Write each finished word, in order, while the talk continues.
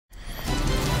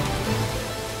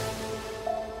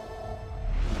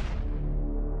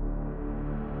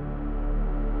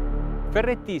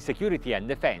Ferretti Security and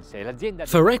Defense è l'azienda.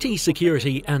 Ferretti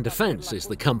Security and Defense is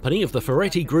the company of the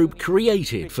Ferretti Group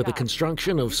created for the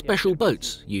construction of special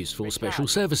boats used for special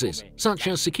services, such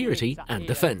as security and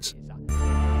defense.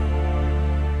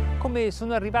 Come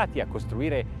sono arrivati a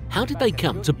costruire? How did they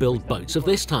come to build boats of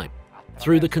this type?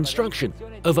 Through the construction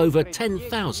of over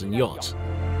 10,000 yachts.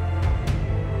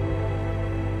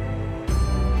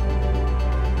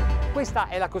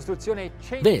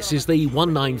 This is the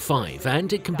 195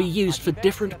 and it can be used for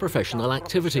different professional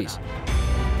activities.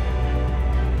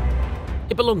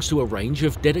 It belongs to a range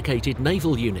of dedicated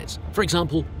naval units, for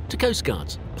example, to coast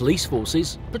guards, police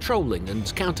forces, patrolling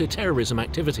and counter-terrorism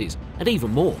activities, and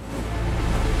even more.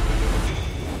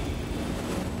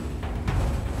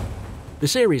 The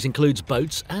series includes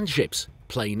boats and ships.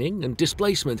 Planing and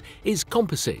displacement is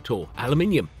composite or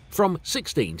aluminium from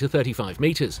 16 to 35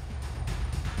 metres.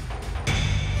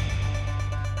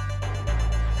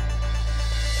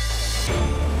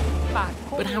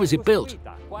 But how is it built?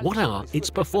 What are its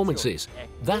performances?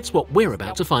 That's what we're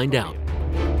about to find out.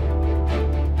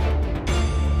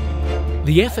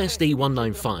 The FSD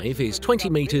 195 is 20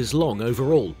 metres long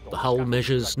overall. The hull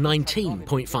measures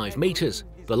 19.5 metres.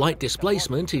 The light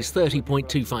displacement is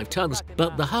 30.25 tonnes,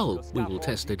 but the hull we will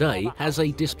test today has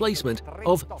a displacement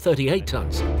of 38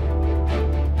 tonnes.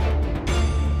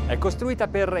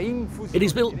 It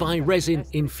is built by resin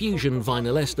infusion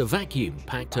vinyl ester vacuum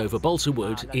packed over balsa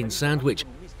wood in sandwich,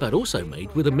 but also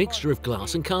made with a mixture of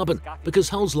glass and carbon, because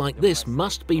hulls like this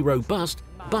must be robust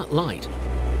but light.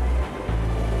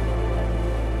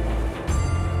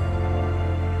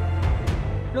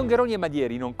 The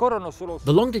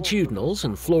longitudinals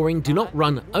and flooring do not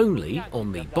run only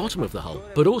on the bottom of the hull,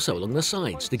 but also along the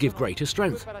sides to give greater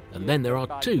strength. And then there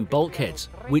are two bulkheads,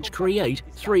 which create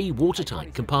three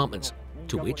watertight compartments,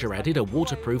 to which are added a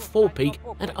waterproof forepeak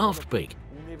and aft peak,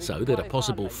 so that a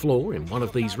possible flaw in one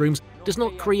of these rooms does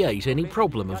not create any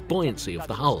problem of buoyancy of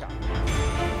the hull.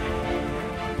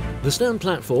 The stern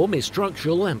platform is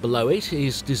structural and below it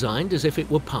is designed as if it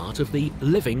were part of the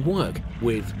living work,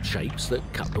 with shapes that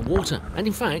cut the water. And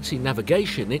in fact, in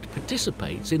navigation, it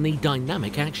participates in the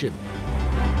dynamic action.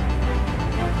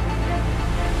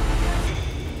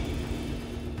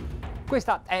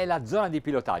 Questa è la zona di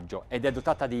pilotaggio ed è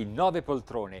dotata di 9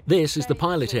 poltrone. This is the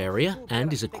pilot area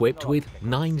and is equipped with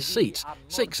 9 seats.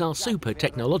 6 are super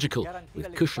technological,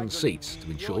 with cushioned seats to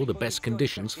ensure the best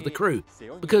conditions for the crew.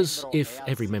 Because if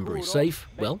every member is safe,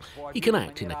 well, he can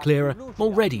act in a clearer,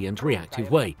 more ready and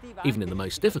reactive way, even in the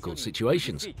most difficult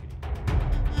situations.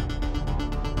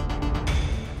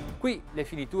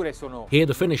 Here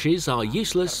the finishes are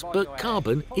useless, but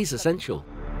carbon is essential.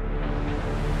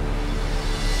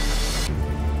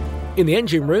 In the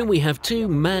engine room we have 2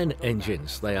 MAN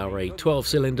engines. They are a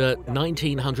 12-cylinder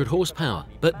 1900 horsepower,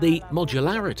 but the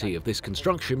modularity of this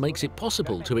construction makes it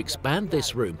possible to expand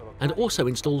this room and also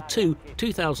install 2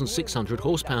 2600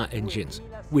 horsepower engines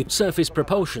with surface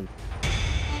propulsion.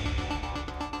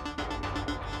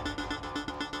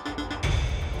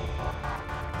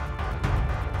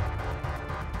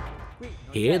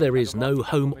 Here there is no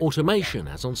home automation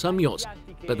as on some yachts,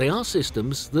 but they are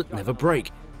systems that never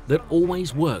break, that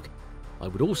always work. I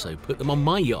would also put them on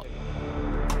my yacht.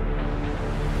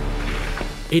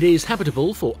 It is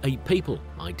habitable for 8 people,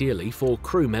 ideally 4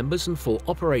 crew members and 4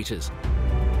 operators.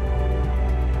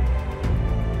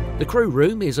 The crew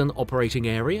room is an operating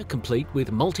area complete with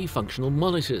multifunctional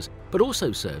monitors, but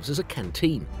also serves as a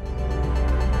canteen.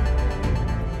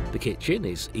 The kitchen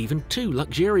is even too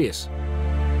luxurious.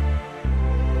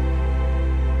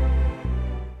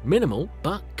 Minimal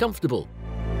but comfortable.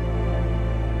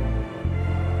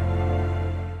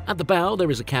 At the bow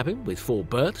there is a cabin with 4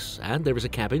 berths, and there is a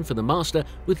cabin for the master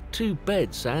with 2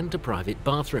 beds and a private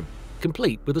bathroom,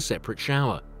 complete with a separate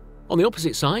shower. On the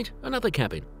opposite side, another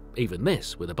cabin, even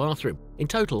this with a bathroom. In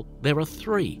total, there are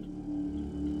 3.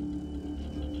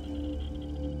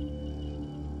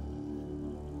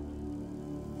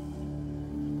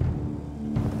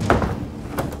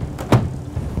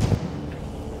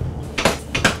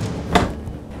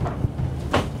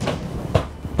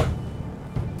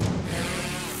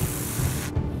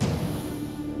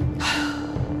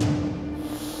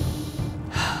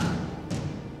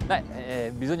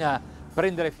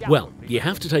 Well, you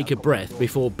have to take a breath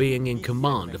before being in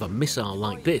command of a missile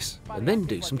like this, and then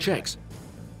do some checks.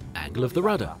 Angle of the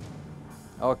rudder.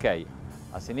 Ok,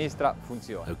 a sinistra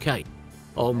funziona. Okay.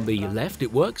 On the left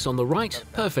it works, on the right,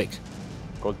 perfect.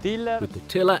 Col tiller. With the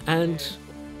tiller and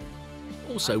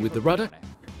also with the rudder.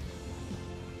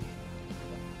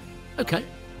 Okay.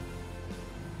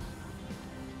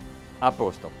 A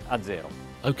posto, a zero.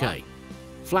 Okay.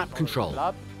 Flap control.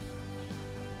 Flap.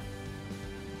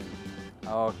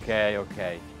 Ok,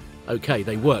 ok. Okay,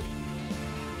 they work.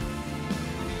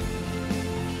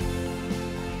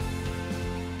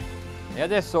 E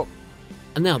adesso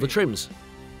And now the trims.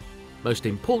 Most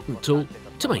important tool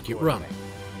to make it run.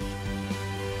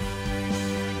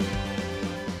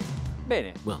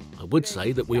 bene. Well, I would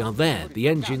say that we are there. The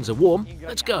engines are warm.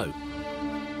 Let's go.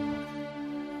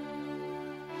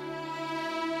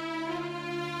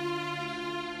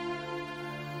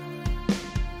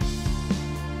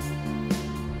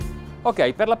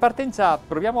 Ok, per la partenza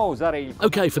proviamo a usare il...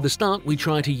 Okay, for the start we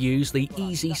try to use the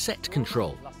easy set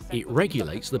control. It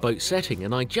regulates the boat setting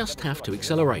and I just have to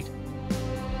accelerate.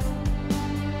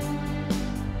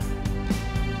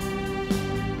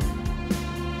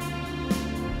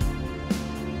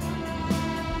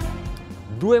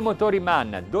 Due motori MAN,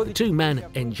 The 12... two-man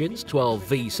engines, 12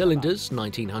 V cylinders,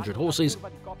 1900 horses,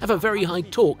 have a very high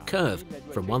torque curve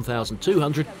from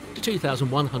 1200 to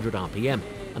 2100 RPM,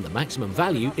 and the maximum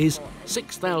value is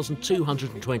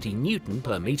 6220 Newton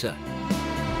per metre.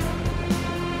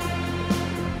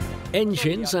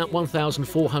 Engines at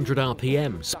 1400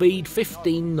 RPM, speed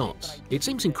 15 knots. It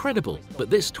seems incredible, but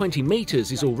this 20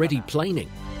 metres is already planing.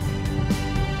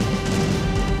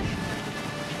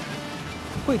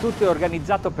 Qui tutto è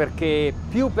organizzato perché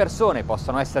più persone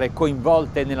possano essere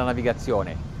coinvolte nella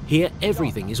navigazione. Here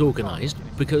everything is organised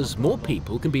because more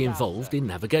people can be involved in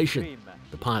navigation.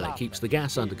 The pilot keeps the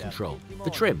gas under control,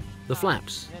 the trim, the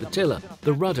flaps, the tiller,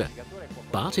 the rudder.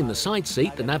 But in the side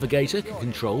seat, the navigator can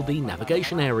control the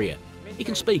navigation area. He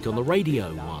can speak on the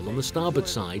radio, while on the starboard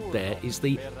side there is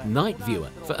the night viewer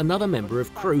for another member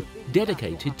of crew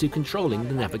dedicated to controlling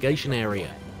the navigation area.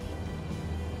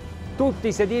 Tutti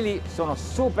I sedili sono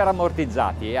super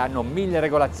ammortizzati e hanno 1000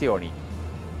 regolazioni.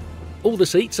 All the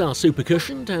seats are super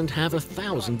cushioned and have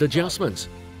 1000 adjustments.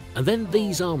 And then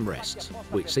these armrests,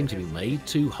 which seem to be made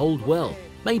to hold well.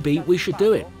 Maybe we should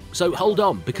do it. So hold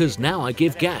on, because now I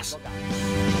give gas.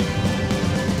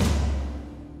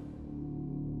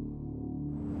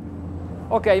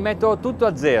 Ok, metto tutto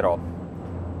a zero.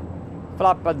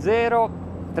 Flap a zero,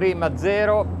 trim a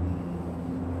zero.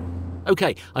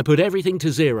 Okay, I put everything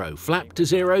to zero, flap to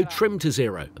zero, trim to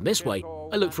zero. And this way,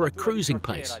 I look for a cruising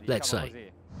pace, let's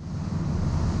say.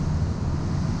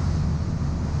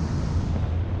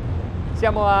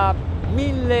 Siamo a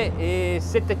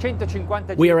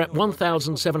 1750. We are at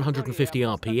 1750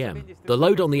 RPM. The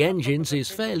load on the engines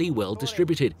is fairly well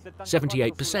distributed.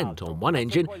 78% on one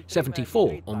engine,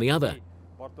 74% on the other.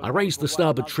 I raise the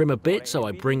starboard trim a bit so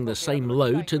I bring the same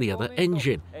load to the other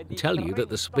engine and tell you that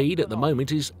the speed at the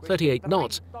moment is 38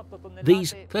 knots.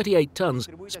 These 38 tons,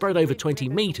 spread over 20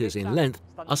 metres in length,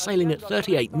 are sailing at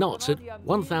 38 knots at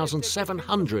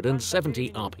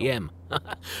 1770 RPM.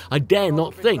 I dare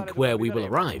not think where we will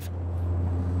arrive.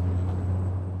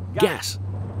 Gas.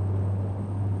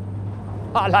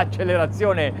 Ah,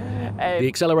 l'accelerazione è... The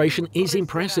acceleration is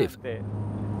impressive.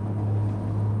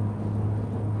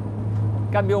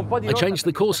 Cambio un po' di I changed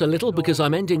the course a little because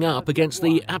I'm ending up against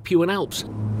the Apuan Alps.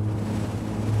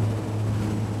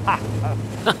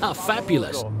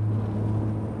 Fabulous!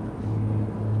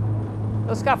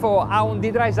 Lo scafo ha un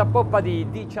dead-rise a poppa di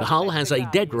 17. The hull has a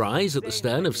dead rise at the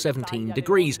stern of 17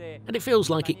 degrees, and it feels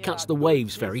like it cuts the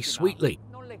waves very sweetly.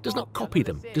 Does not copy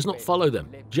them, does not follow them,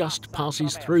 just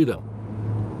passes through them.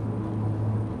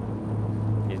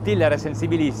 Il tiller è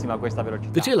sensibilissimo a questa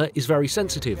velocità. The tiller is very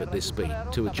sensitive at this speed.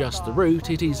 To adjust the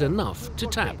route, it is enough to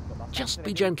tap. Just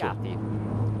be gentle.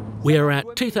 We are at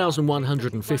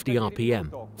 2150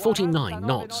 RPM, 49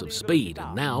 knots of speed,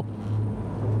 and now...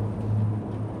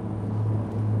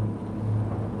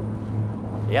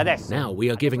 E adesso? Now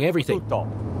we are giving everything. Tutto.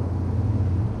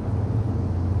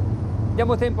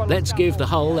 Diamo tempo allo Let's give the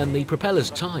hull and the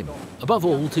propellers time. Above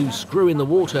all, to screw in the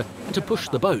water and to push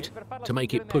the boat. To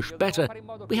make it push better,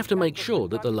 we have to make sure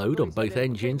that the load on both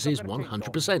engines is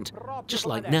 100%, just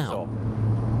like now.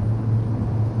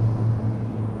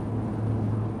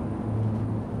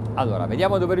 Allora,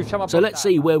 vediamo dove riusciamo a So let's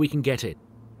see where we can get it.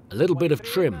 A little bit of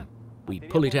trim. We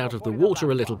pull it out of the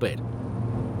water a little bit.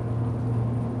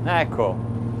 Ecco,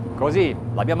 così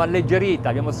l'abbiamo alleggerita,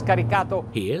 abbiamo scaricato.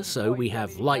 Here, so we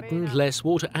have lightened, less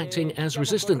water acting as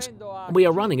resistance, and we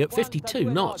are running at 52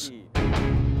 knots.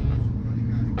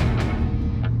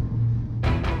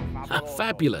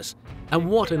 Fabulous! And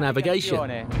what a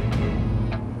navigation!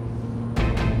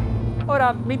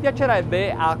 Ora mi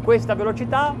piacerebbe a questa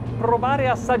velocità provare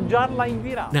a assaggiarla in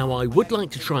virata. Now I would like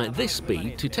to try at this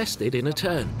speed to test it in a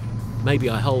turn. Maybe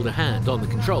I hold a hand on the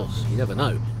controls, you never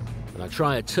know. And I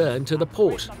try a turn to the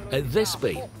port at this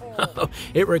speed.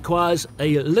 It requires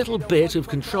a little bit of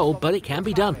control, but it can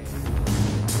be done.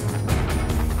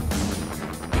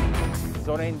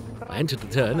 I entered the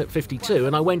turn at 52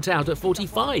 and I went out at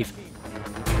 45.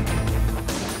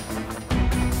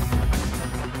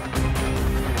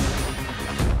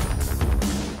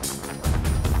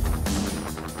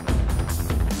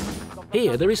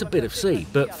 Here there is a bit of sea,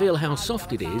 but feel how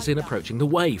soft it is in approaching the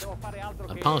wave.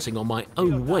 I'm passing on my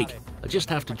own wake. I just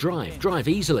have to drive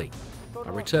easily. I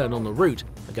return on the route,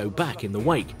 I go back in the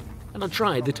wake, and I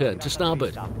tried the turn to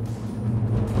starboard.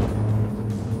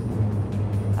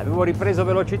 Avevo ripreso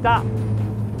velocità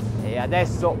e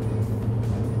adesso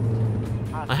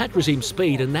I had resumed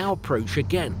speed and now approach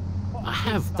again. I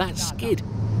have that skid.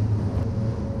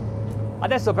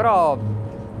 Adesso però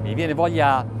mi viene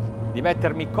voglia di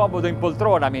mettermi comodo in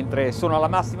poltrona mentre sono alla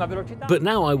massima velocità. But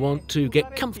now I want to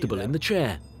get comfortable in the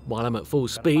chair while I'm at full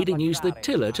speed and use the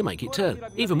tiller to make it turn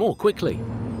even more quickly.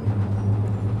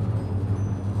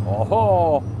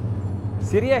 Oh,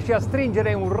 si riesce a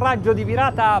stringere un raggio di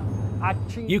virata a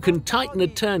 5. You can tighten a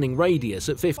turning radius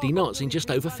at 50 knots in just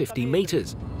over 50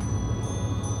 meters.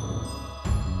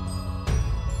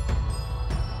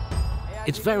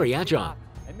 It's very agile.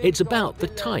 It's about the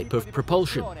type of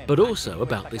propulsion, but also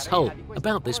about this hull,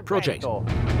 about this project.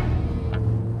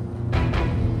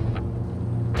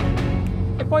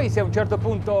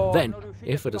 Then,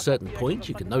 if at a certain point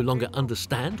you can no longer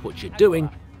understand what you're doing,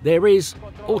 there is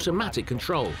automatic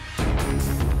control.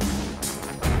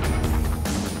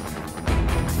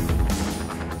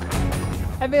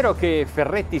 È vero che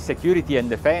Ferretti Security and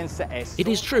Defense è... It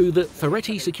is true that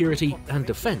Ferretti Security and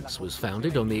Defense was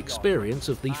founded on the experience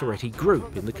of the Ferretti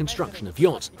Group in the construction of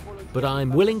yachts, but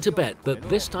I'm willing to bet that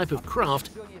this type of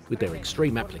craft, with their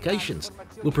extreme applications,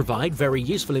 will provide very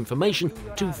useful information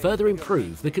to further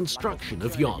improve the construction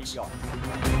of yachts.